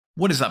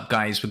What is up,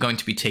 guys? We're going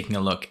to be taking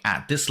a look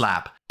at this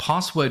lab,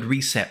 password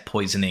reset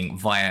poisoning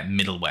via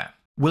middleware.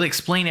 We'll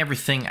explain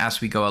everything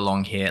as we go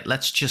along here.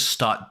 Let's just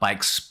start by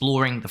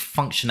exploring the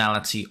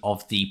functionality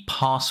of the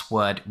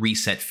password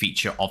reset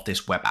feature of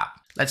this web app.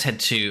 Let's head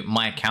to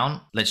my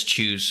account. Let's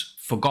choose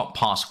forgot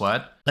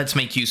password. Let's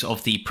make use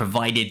of the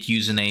provided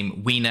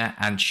username Wiener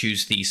and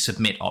choose the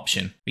submit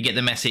option. We get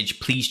the message,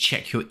 please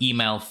check your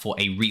email for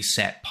a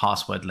reset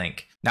password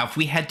link. Now, if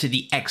we head to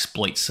the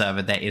exploit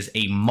server, there is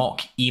a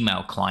mock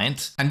email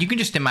client, and you can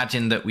just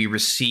imagine that we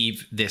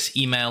receive this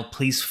email.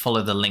 Please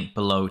follow the link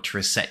below to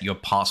reset your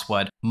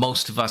password.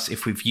 Most of us,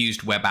 if we've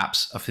used web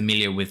apps, are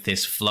familiar with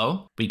this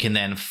flow. We can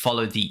then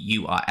follow the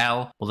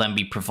URL. We'll then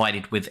be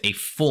provided with a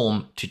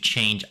form to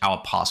change our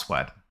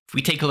password. If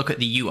we take a look at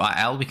the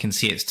URL, we can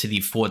see it's to the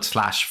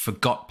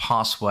 /forgot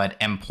password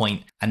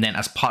endpoint. And then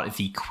as part of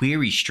the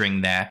query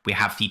string there, we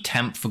have the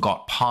temp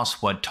forgot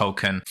password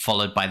token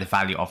followed by the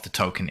value of the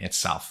token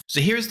itself.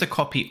 So here is the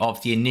copy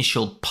of the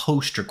initial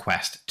post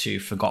request to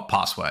forgot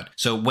password.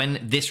 So when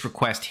this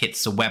request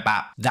hits the web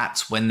app,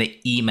 that's when the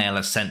email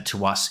is sent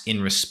to us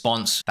in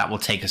response. That will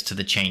take us to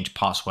the change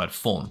password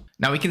form.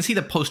 Now we can see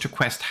the post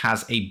request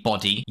has a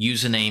body,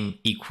 username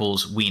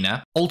equals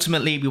Wiener.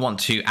 Ultimately, we want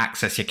to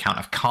access the account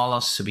of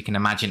Carlos. So we can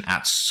imagine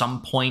at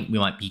some point we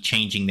might be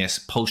changing this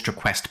post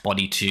request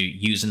body to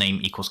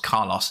username equals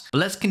Carlos. But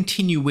let's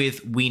continue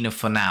with Wiener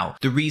for now.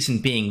 The reason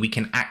being we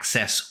can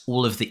access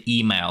all of the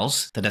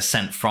emails that are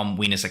sent from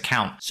Wiener's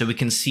account. So we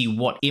can see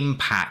what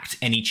impact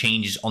any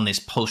changes on this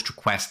post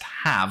request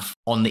have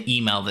on the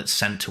email that's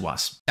sent to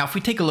us. Now, if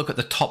we take a look at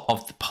the top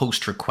of the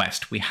post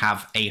request, we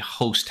have a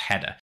host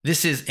header.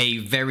 This is a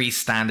very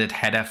standard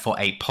header for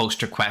a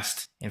post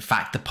request. In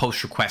fact, the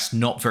post request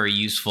not very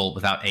useful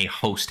without a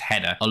host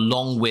header.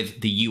 Along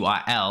with the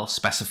URL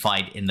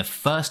specified in the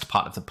first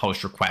part of the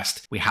post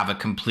request, we have a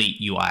complete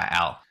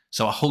URL.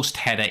 So a host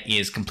header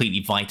is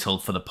completely vital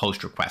for the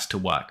post request to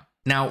work.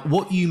 Now,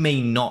 what you may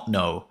not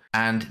know,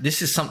 and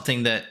this is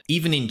something that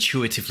even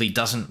intuitively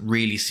doesn't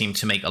really seem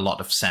to make a lot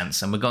of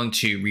sense, and we're going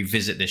to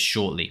revisit this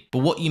shortly, but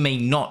what you may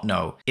not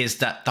know is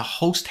that the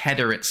host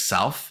header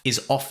itself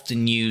is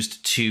often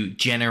used to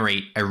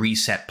generate a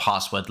reset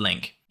password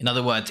link. In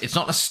other words, it's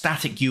not a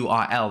static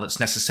URL that's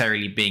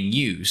necessarily being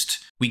used.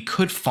 We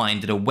could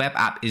find that a web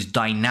app is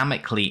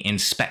dynamically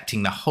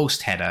inspecting the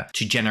host header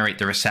to generate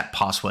the reset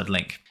password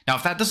link. Now,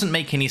 if that doesn't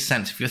make any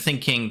sense, if you're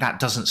thinking that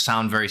doesn't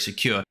sound very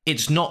secure,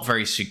 it's not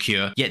very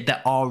secure, yet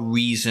there are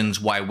reasons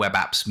why web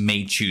apps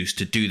may choose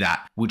to do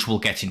that, which we'll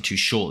get into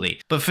shortly.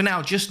 But for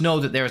now, just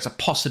know that there is a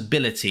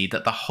possibility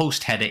that the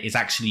host header is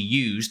actually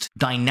used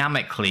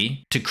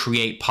dynamically to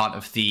create part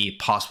of the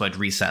password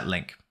reset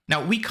link.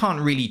 Now, we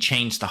can't really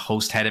change the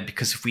host header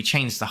because if we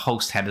change the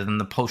host header, then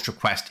the post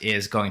request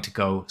is going to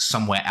go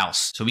somewhere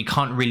else. So we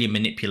can't really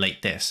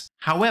manipulate this.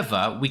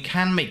 However, we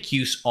can make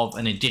use of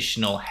an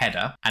additional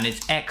header, and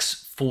it's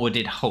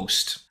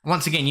x_host.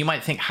 Once again, you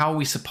might think, how are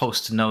we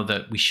supposed to know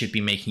that we should be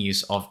making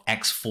use of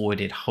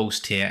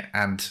x_host here?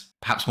 And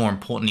perhaps more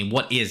importantly,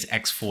 what is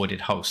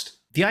x_host?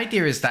 The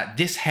idea is that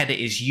this header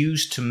is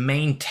used to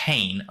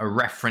maintain a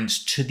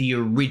reference to the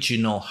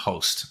original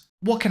host.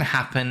 What can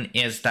happen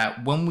is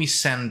that when we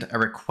send a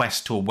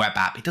request to a web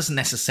app, it doesn't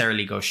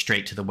necessarily go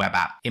straight to the web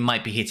app. It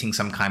might be hitting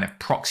some kind of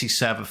proxy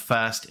server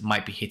first. It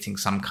might be hitting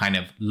some kind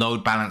of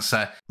load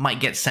balancer. It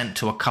might get sent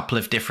to a couple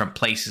of different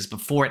places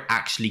before it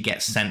actually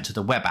gets sent to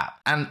the web app.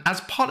 And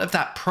as part of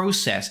that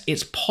process,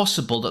 it's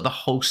possible that the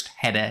host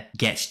header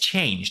gets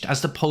changed.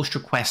 As the post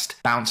request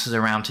bounces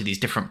around to these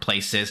different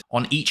places,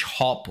 on each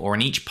hop or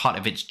on each part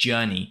of its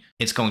journey,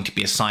 it's going to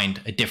be assigned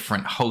a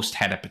different host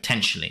header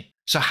potentially.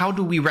 So how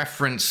do we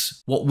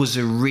reference what was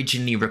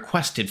originally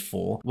requested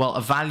for? Well,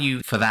 a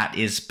value for that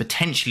is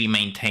potentially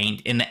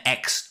maintained in the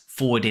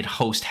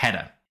x_host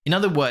header. In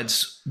other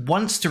words,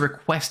 once the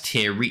request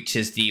here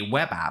reaches the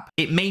web app,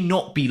 it may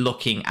not be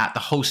looking at the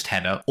host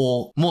header,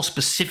 or more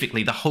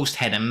specifically, the host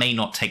header may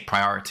not take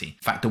priority.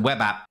 In fact, the web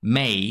app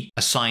may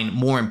assign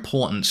more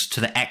importance to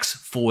the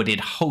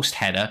x_host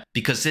header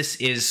because this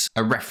is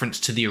a reference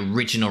to the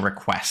original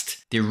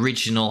request, the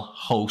original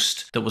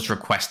host that was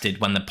requested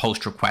when the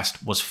post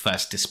request was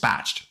first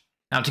dispatched.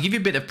 Now, to give you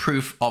a bit of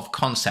proof of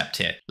concept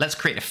here, let's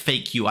create a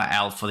fake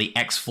URL for the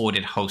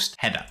x_host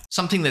header.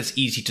 Something that's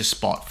easy to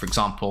spot, for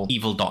example,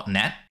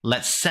 evil.net.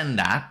 Let's send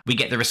that. We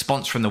get the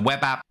response from the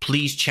web app.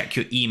 Please check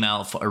your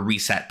email for a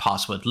reset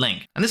password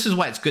link. And this is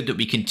why it's good that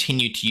we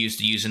continue to use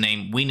the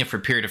username Wiener for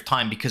a period of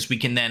time, because we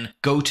can then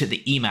go to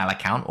the email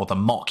account or the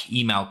mock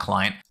email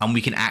client, and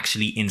we can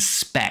actually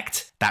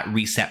inspect that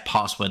reset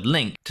password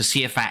link to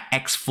see if our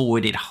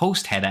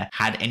x_host header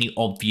had any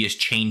obvious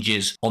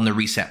changes on the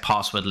reset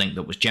password link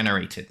that was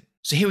generated.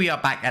 So here we are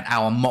back at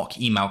our mock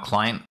email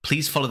client.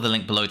 Please follow the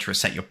link below to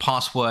reset your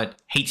password,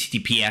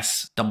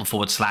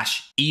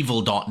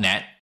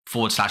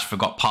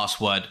 https://evil.net/forgot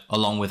password,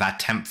 along with our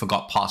temp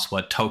forgot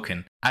password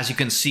token. As you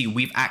can see,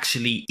 we've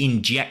actually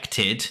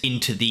injected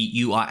into the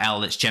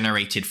URL that's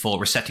generated for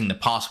resetting the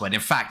password. In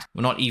fact,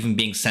 we're not even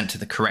being sent to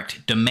the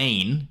correct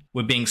domain.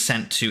 We're being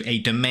sent to a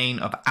domain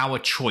of our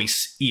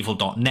choice,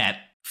 evil.net,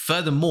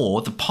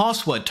 Furthermore, the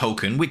password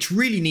token, which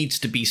really needs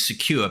to be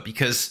secure,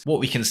 because what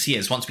we can see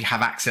is once we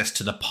have access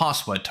to the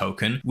password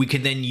token, we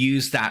can then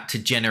use that to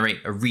generate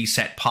a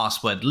reset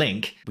password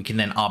link. We can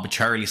then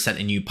arbitrarily set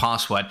a new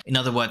password. In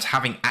other words,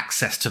 having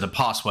access to the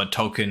password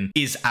token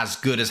is as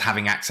good as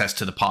having access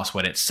to the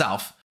password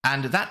itself.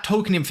 And that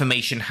token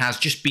information has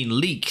just been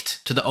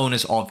leaked to the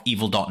owners of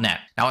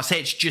evil.net. Now I say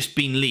it's just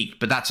been leaked,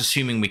 but that's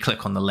assuming we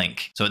click on the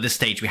link. So at this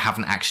stage, we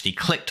haven't actually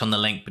clicked on the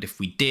link, but if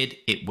we did,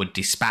 it would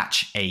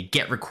dispatch a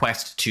GET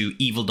request to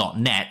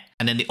evil.net.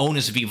 And then the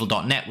owners of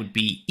evil.net would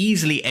be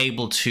easily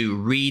able to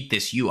read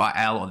this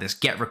URL or this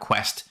GET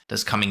request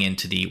that's coming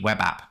into the web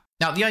app.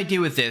 Now, the idea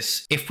with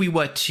this, if we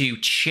were to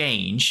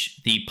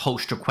change the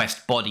post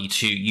request body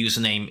to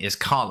username is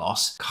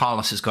Carlos,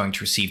 Carlos is going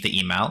to receive the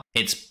email.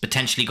 It's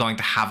potentially going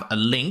to have a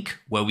link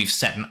where we've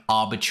set an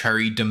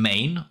arbitrary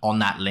domain on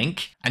that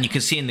link. And you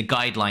can see in the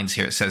guidelines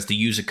here, it says the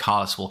user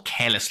Carlos will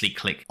carelessly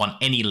click on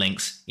any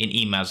links in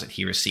emails that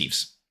he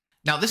receives.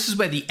 Now, this is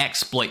where the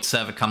exploit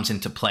server comes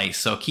into play.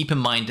 So keep in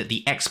mind that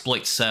the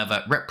exploit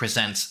server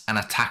represents an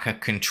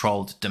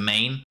attacker-controlled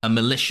domain, a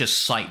malicious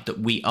site that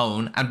we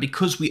own. And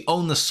because we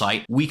own the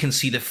site, we can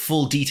see the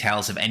full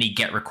details of any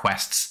GET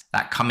requests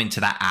that come into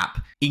that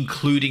app,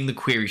 including the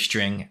query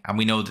string. And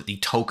we know that the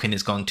token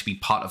is going to be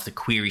part of the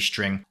query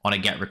string on a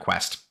GET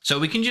request. So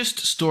we can just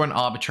store an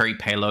arbitrary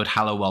payload.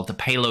 Hello world. The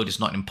payload is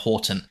not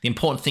important. The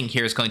important thing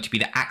here is going to be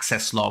the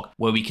access log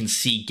where we can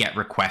see GET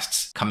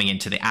requests coming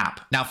into the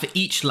app. Now, for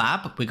each lab,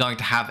 we're going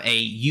to have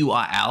a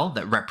URL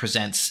that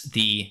represents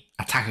the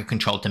attacker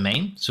controlled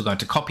domain. So we're going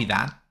to copy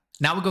that.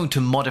 Now we're going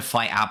to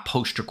modify our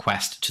post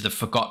request to the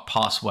forgot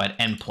password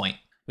endpoint.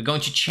 We're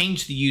going to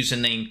change the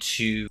username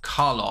to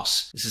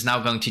Carlos. This is now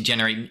going to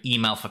generate an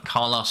email for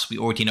Carlos. We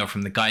already know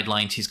from the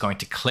guidelines he's going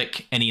to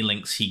click any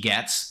links he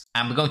gets.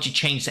 And we're going to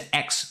change the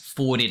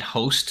X-forwarded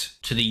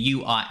host to the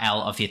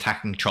URL of the attacker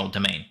controlled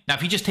domain. Now,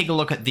 if you just take a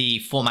look at the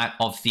format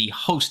of the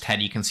host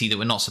header, you can see that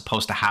we're not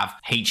supposed to have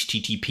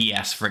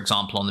HTTPS, for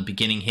example, on the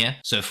beginning here.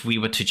 So if we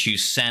were to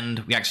choose send,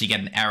 we actually get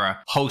an error,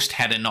 host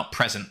header not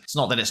present. It's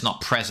not that it's not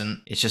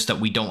present, it's just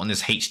that we don't want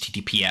this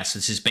HTTPS.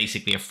 This is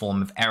basically a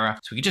form of error.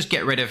 So we can just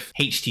get rid of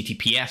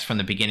HTTPS from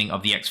the beginning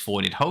of the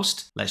X-forwarded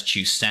host. Let's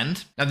choose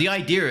send. Now, the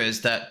idea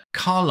is that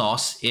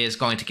Carlos is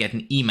going to get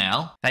an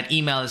email. That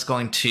email is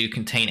going to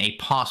contain a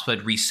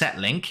password reset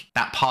link.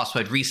 That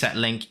password reset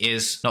link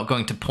is not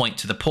going to point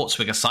to the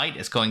Portswigger site.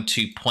 It's going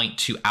to point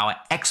to our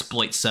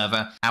exploit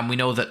server. And we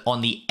know that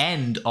on the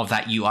end of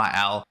that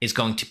URL is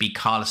going to be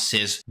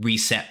Carlos's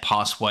reset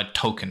password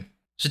token.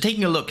 So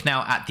taking a look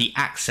now at the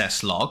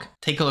access log,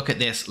 take a look at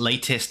this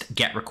latest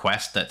GET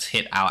request that's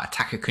hit our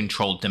attacker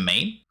controlled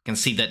domain. You can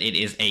see that it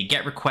is a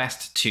GET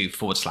request to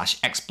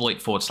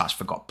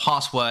 /exploit/forgot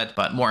password.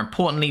 But more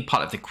importantly,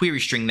 part of the query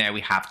string there,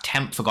 we have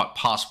temp forgot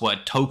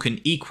password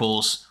token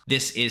equals.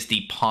 This is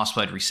the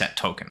password reset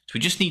token. So we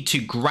just need to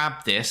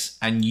grab this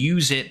and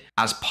use it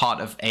as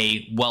part of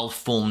a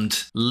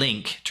well-formed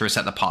link to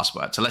reset the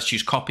password. So let's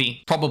choose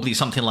copy. Probably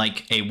something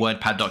like a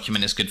WordPad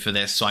document is good for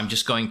this. So I'm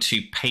just going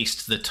to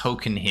paste the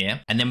token here.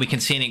 And then we can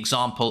see an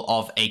example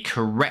of a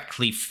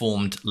correctly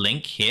formed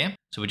link here.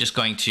 So we're just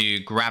going to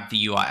grab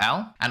the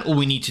URL and all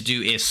we need to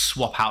do is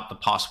swap out the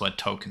password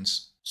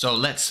tokens. So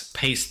let's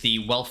paste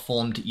the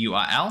well-formed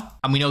URL.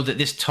 And we know that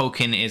this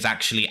token is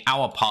actually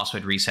our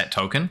password reset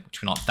token,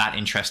 which we're not that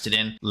interested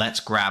in. Let's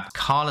grab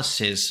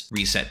Carlos's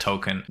reset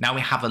token. Now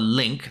we have a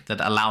link that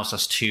allows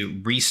us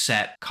to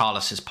reset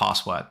Carlos's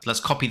password.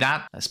 Let's copy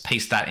that. Let's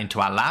paste that into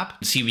our lab.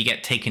 See, we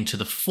get taken to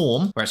the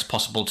form where it's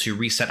possible to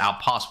reset our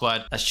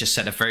password. Let's just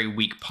set a very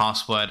weak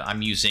password.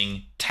 I'm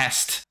using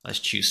test. Let's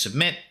choose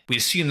submit. We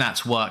assume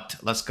that's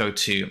worked. Let's go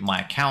to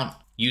my account.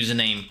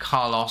 Username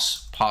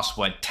Carlos,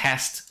 password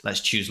test. Let's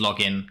choose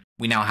login.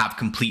 We now have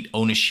complete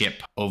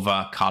ownership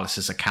over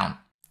Carlos's account.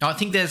 Now, I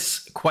think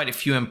there's quite a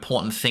few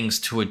important things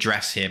to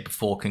address here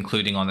before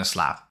concluding on this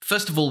lab.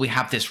 First of all, we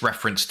have this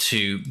reference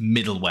to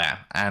middleware,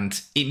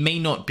 and it may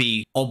not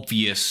be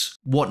obvious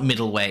what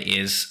middleware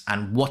is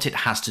and what it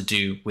has to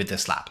do with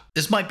this lab.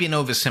 This might be an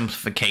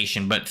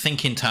oversimplification, but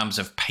think in terms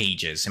of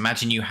pages.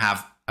 Imagine you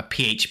have a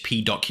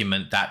PHP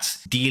document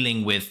that's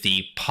dealing with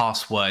the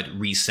password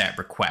reset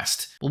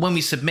request. Well, when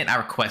we submit our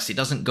request, it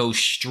doesn't go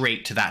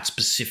straight to that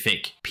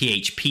specific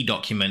PHP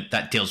document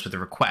that deals with the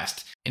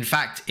request. In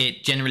fact,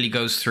 it generally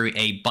goes through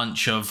a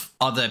bunch of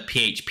other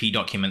PHP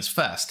documents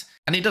first.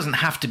 And it doesn't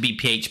have to be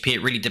PHP.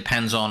 It really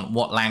depends on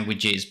what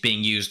language is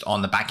being used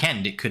on the back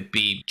end. It could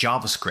be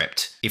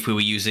JavaScript if we were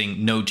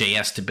using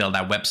Node.js to build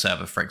our web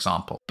server, for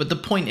example. But the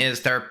point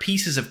is there are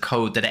pieces of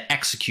code that are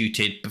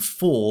executed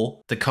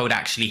before the code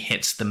actually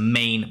hits the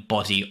main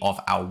body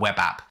of our web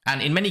app.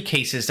 And in many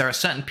cases, there are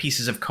certain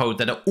pieces of code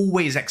that are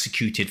always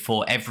executed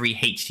for every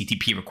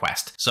HTTP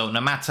request. So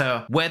no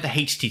matter where the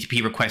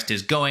HTTP request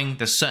is going,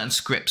 there's certain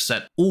scripts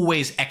that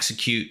always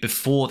execute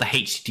before the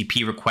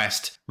HTTP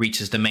request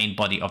reaches the main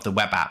body of the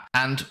web app.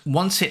 And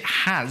once it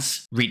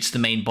has reached the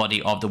main body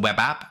of the web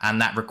app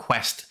and that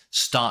request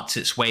starts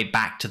its way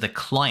back to the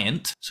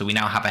client, so we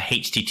now have a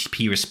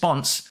HTTP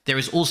response, there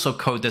is also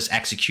code that's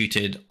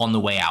executed on the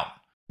way out.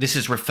 This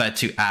is referred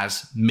to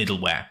as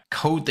middleware,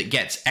 code that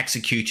gets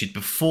executed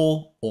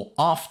before or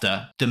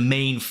after the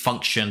main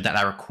function that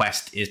our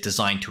request is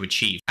designed to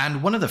achieve.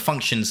 And one of the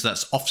functions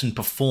that's often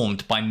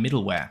performed by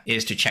middleware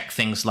is to check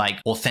things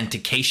like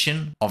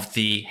authentication of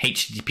the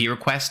HTTP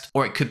request,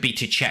 or it could be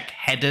to check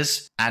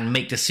headers and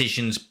make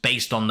decisions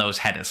based on those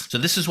headers. So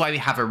this is why we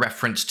have a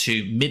reference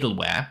to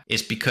middleware,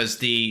 is because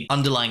the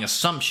underlying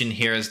assumption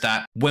here is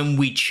that when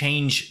we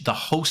change the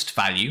host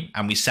value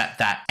and we set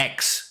that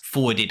X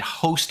forwarded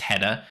host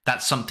header,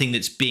 that's something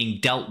that's being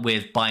dealt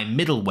with by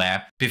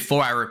middleware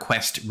before our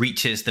request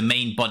reaches the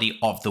main body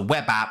of the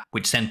web app,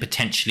 which then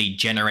potentially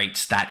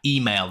generates that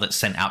email that's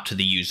sent out to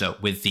the user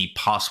with the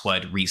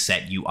password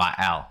reset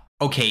URL.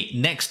 Okay,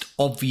 next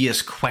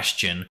obvious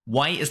question.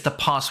 Why is the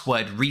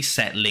password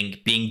reset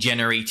link being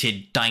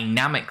generated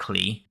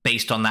dynamically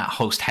based on that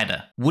host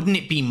header? Wouldn't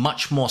it be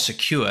much more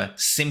secure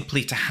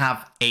simply to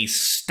have a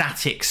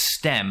static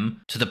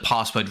stem to the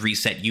password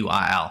reset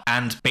URL?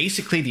 And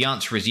basically the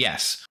answer is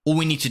yes. All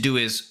we need to do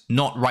is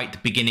not write the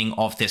beginning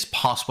of this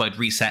password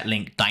reset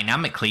link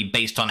dynamically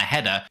based on a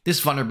header. This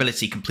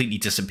vulnerability completely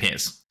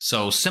disappears.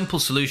 So simple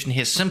solution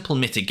here, simple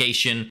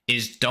mitigation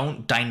is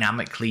don't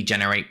dynamically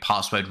generate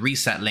password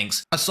reset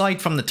links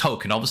aside from the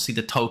token. Obviously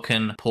the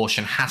token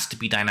portion has to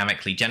be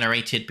dynamically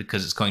generated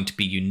because it's going to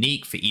be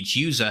unique for each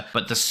user,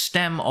 but the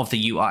stem of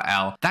the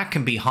URL, that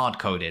can be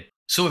hard-coded.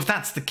 So if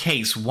that's the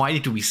case, why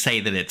do we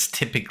say that it's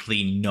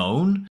typically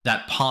known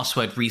that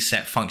password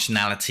reset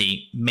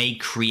functionality may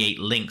create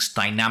links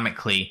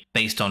dynamically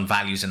based on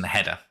values in the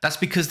header? That's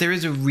because there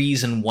is a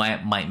reason why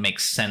it might make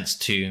sense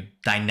to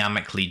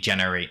dynamically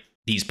generate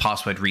these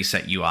password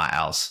reset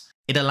URLs.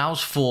 It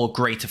allows for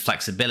greater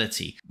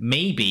flexibility.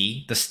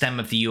 Maybe the stem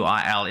of the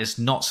URL is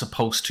not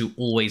supposed to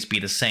always be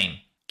the same.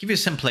 Give you a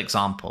simple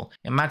example.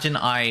 Imagine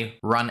I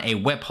run a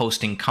web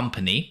hosting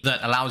company that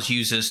allows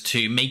users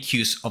to make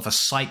use of a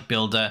site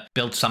builder,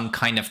 build some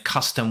kind of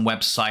custom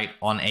website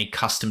on a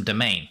custom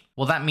domain.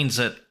 Well, that means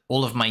that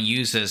all of my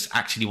users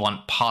actually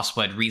want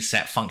password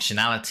reset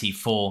functionality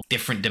for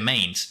different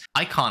domains.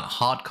 I can't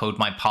hard code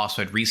my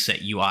password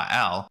reset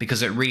URL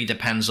because it really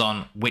depends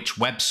on which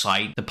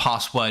website the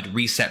password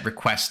reset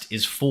request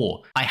is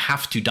for. I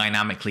have to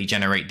dynamically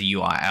generate the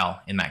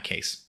URL in that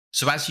case.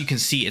 So as you can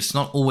see, it's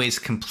not always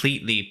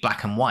completely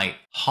black and white.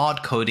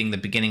 Hard coding the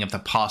beginning of the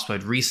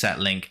password reset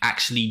link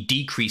actually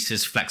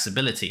decreases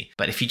flexibility.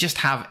 But if you just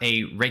have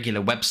a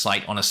regular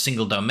website on a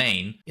single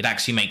domain, it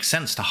actually makes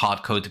sense to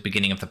hard code the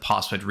beginning of the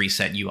password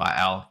reset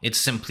URL. It's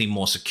simply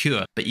more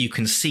secure. But you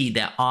can see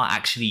there are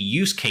actually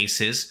use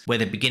cases where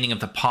the beginning of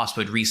the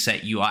password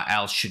reset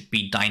URL should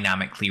be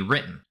dynamically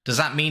written. Does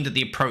that mean that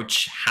the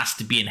approach has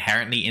to be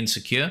inherently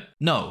insecure?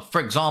 No. For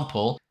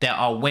example, there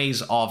are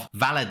ways of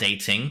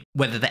validating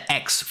whether the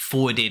X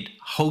forwarded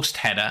host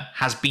header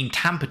has been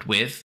tampered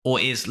with or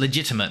is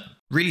legitimate.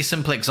 Really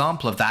simple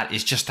example of that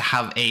is just to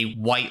have a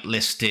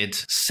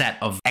whitelisted set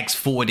of X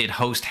forwarded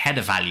host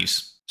header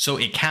values. So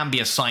it can be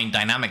assigned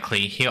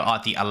dynamically. Here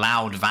are the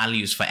allowed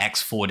values for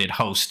X forwarded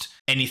host.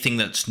 Anything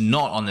that's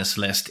not on this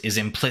list is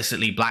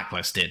implicitly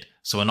blacklisted.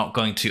 So we're not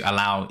going to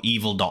allow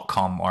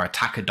evil.com or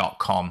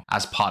attacker.com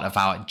as part of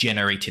our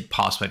generated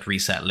password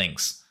reset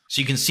links. So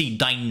you can see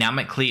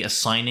dynamically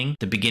assigning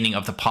the beginning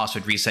of the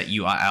password reset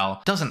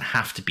URL doesn't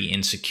have to be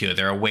insecure.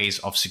 There are ways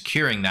of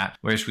securing that.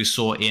 Whereas we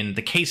saw in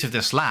the case of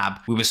this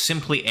lab, we were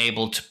simply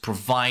able to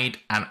provide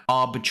an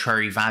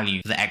arbitrary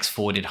value for the X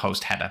forwarded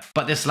host header.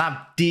 But this lab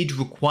did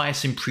require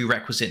some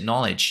prerequisite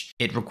knowledge.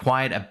 It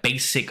required a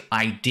basic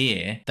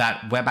idea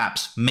that web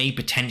apps may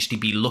potentially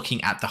be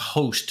looking at the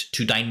host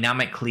to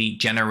dynamically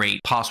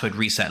generate password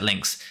reset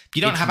links. If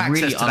you don't have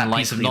access to that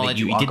piece of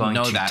knowledge, you didn't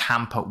know that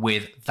tamper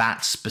with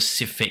that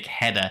specific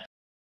header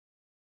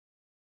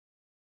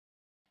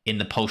in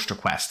the post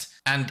request.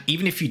 And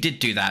even if you did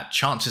do that,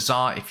 chances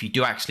are if you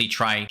do actually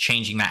try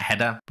changing that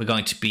header, we're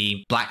going to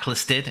be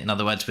blacklisted. In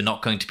other words, we're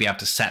not going to be able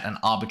to set an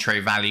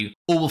arbitrary value,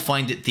 or we'll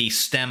find that the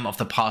stem of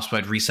the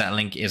password reset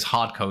link is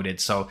hard-coded.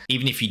 So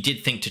even if you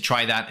did think to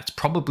try that, it's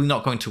probably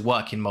not going to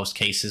work in most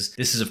cases.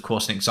 This is of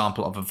course an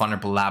example of a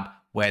vulnerable lab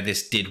where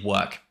this did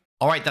work.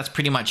 All right, that's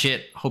pretty much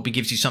it. Hope it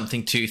gives you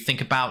something to think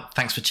about.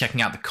 Thanks for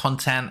checking out the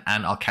content,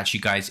 and I'll catch you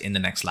guys in the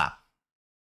next lab.